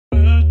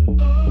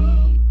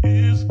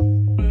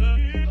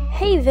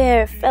Hey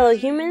there, fellow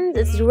humans,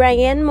 it's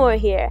Ryan Moore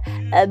here,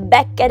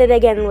 back at it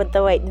again with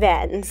the white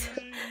vans.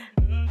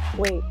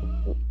 Wait,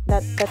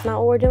 that's not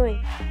what we're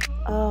doing.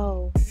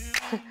 Oh,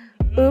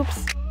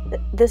 oops,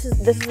 this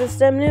is the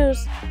STEM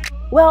news.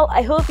 Well,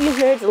 I hope you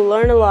nerds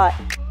learn a lot.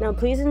 Now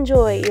please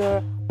enjoy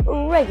your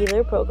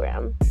regular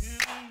program.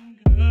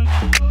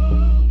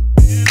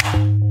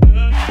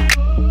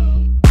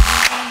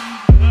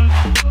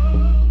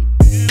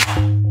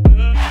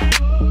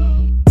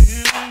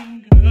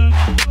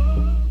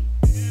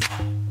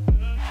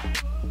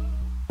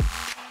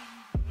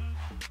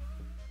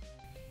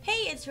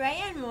 Hey, it's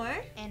Ryan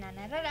Moore and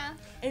Anarara,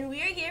 and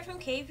we are here from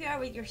KPR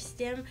with your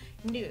STEM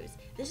news.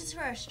 This is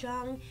for our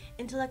strong,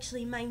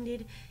 intellectually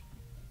minded,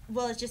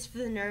 well, it's just for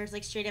the nerds,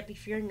 like straight up,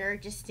 if you're a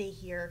nerd, just stay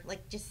here.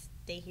 Like, just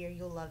stay here,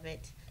 you'll love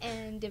it.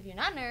 And if you're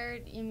not a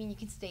nerd, I mean, you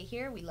can stay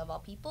here. We love all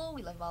people,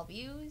 we love all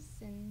views,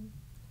 and...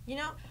 You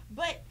know,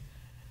 but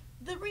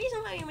the reason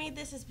why we made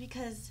this is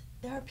because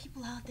there are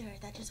people out there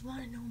that just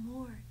want to know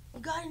more. You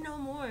gotta know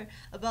more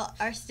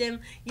about our STEM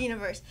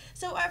universe.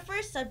 So our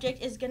first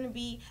subject is gonna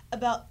be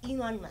about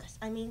Elon Musk.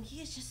 I mean,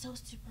 he is just so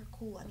super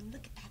cool. I mean,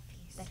 look at that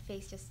face. That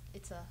face just,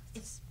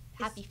 it's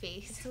happy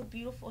face. It's so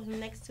beautiful. Him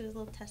next to his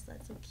little Tesla.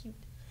 It's so cute.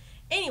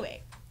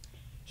 Anyway,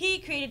 he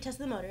created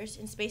Tesla Motors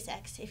in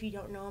SpaceX, if you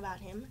don't know about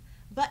him.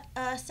 But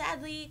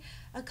sadly,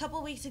 a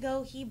couple weeks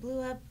ago, he blew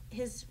up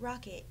his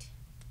rocket,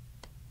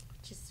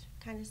 which just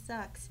kind of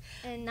sucks.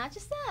 And not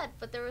just that,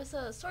 but there was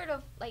a sort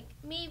of, like,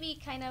 maybe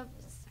kind of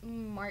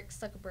Mark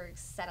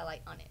Zuckerberg's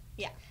satellite on it.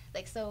 Yeah.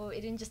 Like, so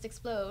it didn't just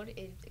explode,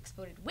 it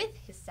exploded with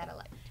his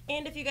satellite.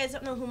 And if you guys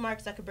don't know who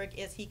Mark Zuckerberg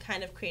is, he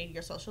kind of created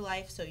your social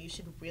life, so you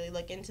should really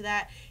look into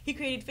that. He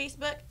created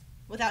Facebook.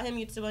 Without him,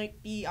 you'd still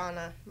be on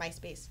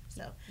MySpace.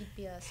 So you'd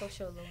be a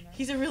social loner.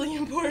 He's a really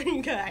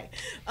important guy.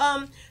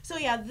 So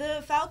yeah,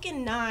 the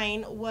Falcon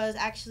 9 was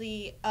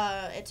actually,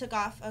 it took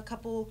off a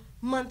couple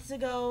months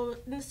ago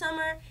in the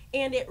summer,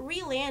 and it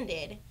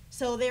re-landed.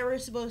 So they were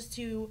supposed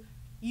to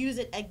use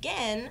it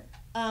again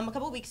a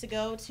couple weeks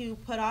ago to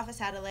put off a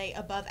satellite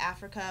above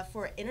Africa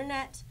for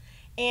internet.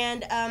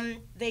 And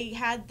they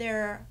had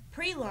their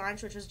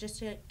pre-launch, which was just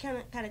to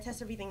kind of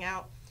test everything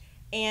out.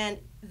 And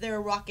their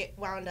rocket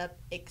wound up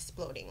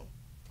exploding.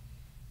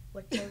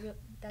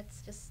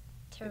 That's just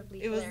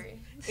terribly hilarious.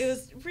 It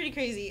was pretty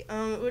crazy.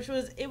 It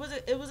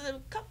was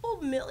a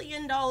couple $1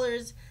 million,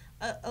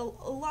 a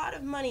lot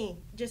of money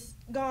just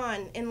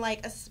gone in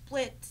like a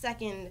split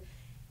second,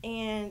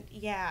 and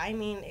yeah, I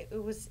mean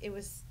it was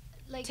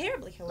like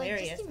terribly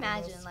hilarious. Like, just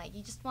imagine, like,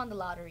 you just won the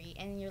lottery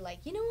and you're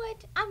like, you know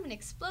what? I'm gonna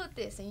explode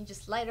this, and you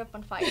just light it up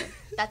on fire.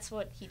 That's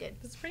what he did.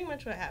 That's pretty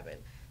much what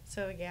happened.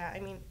 So yeah, I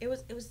mean, it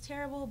was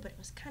terrible, but it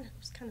was kind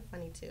of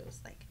funny too.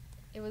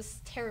 It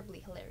was terribly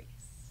hilarious.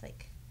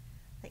 Like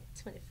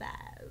 25.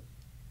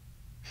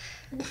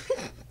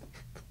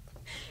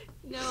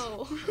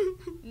 No.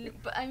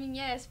 But I mean,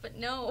 yes, but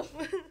no.